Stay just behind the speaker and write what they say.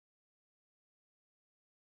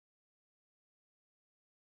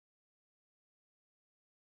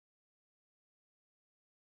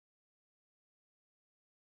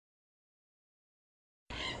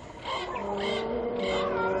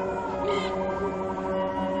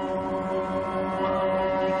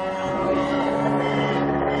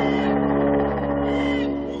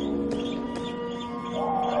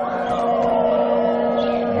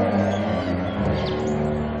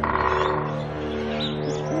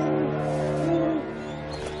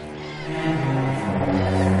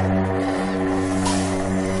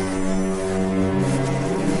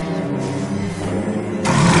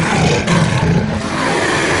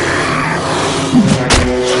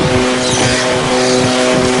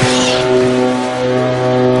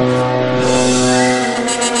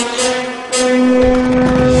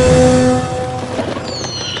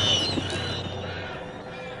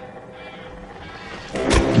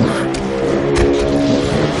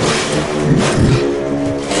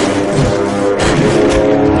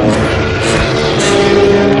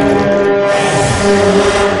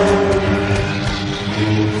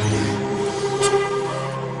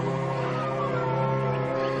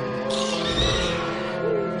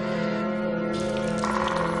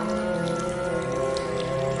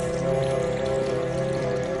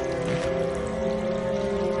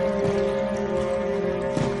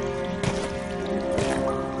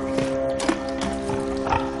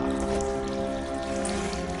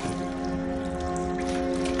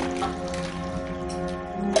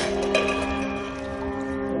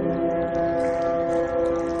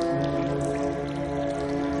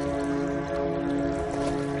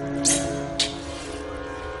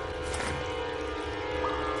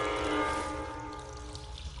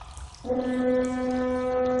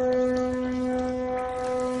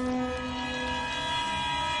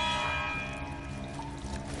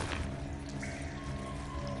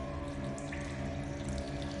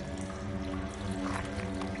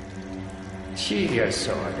Sheathe your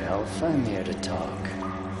sword, Elf. I'm here to talk.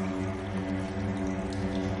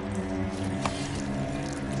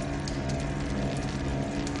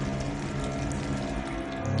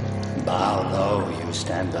 Bow low, you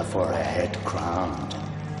stand before a head crowned.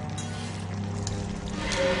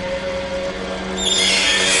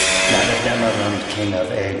 Nadademiran, king of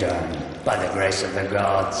Aedirn, by the grace of the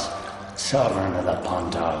gods, sovereign of the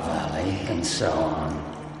Pontar Valley, and so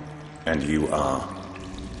on. And you are?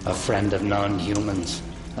 A friend of non-humans.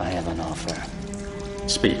 I have an offer.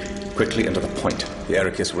 Speak, quickly and to the point. The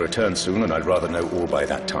Ericus will return soon, and I'd rather know all by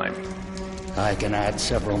that time. I can add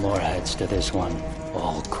several more heads to this one,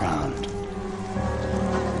 all crowned.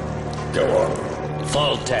 Go on.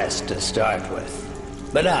 Full test to start with.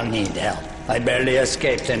 But I'll need help. I barely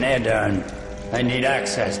escaped in Aedirn. I need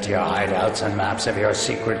access to your hideouts and maps of your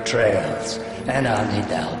secret trails. And I'll need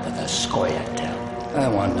the help of the Scoia'tael. I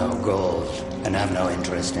want no gold, and have no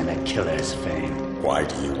interest in a killer's fame. Why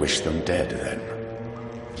do you wish them dead, then?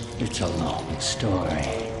 It's a long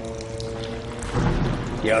story.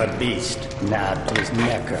 Your beast nabbed his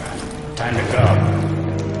necker. Time to go.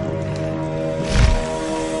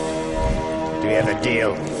 Do we have a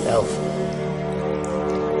deal, Elf?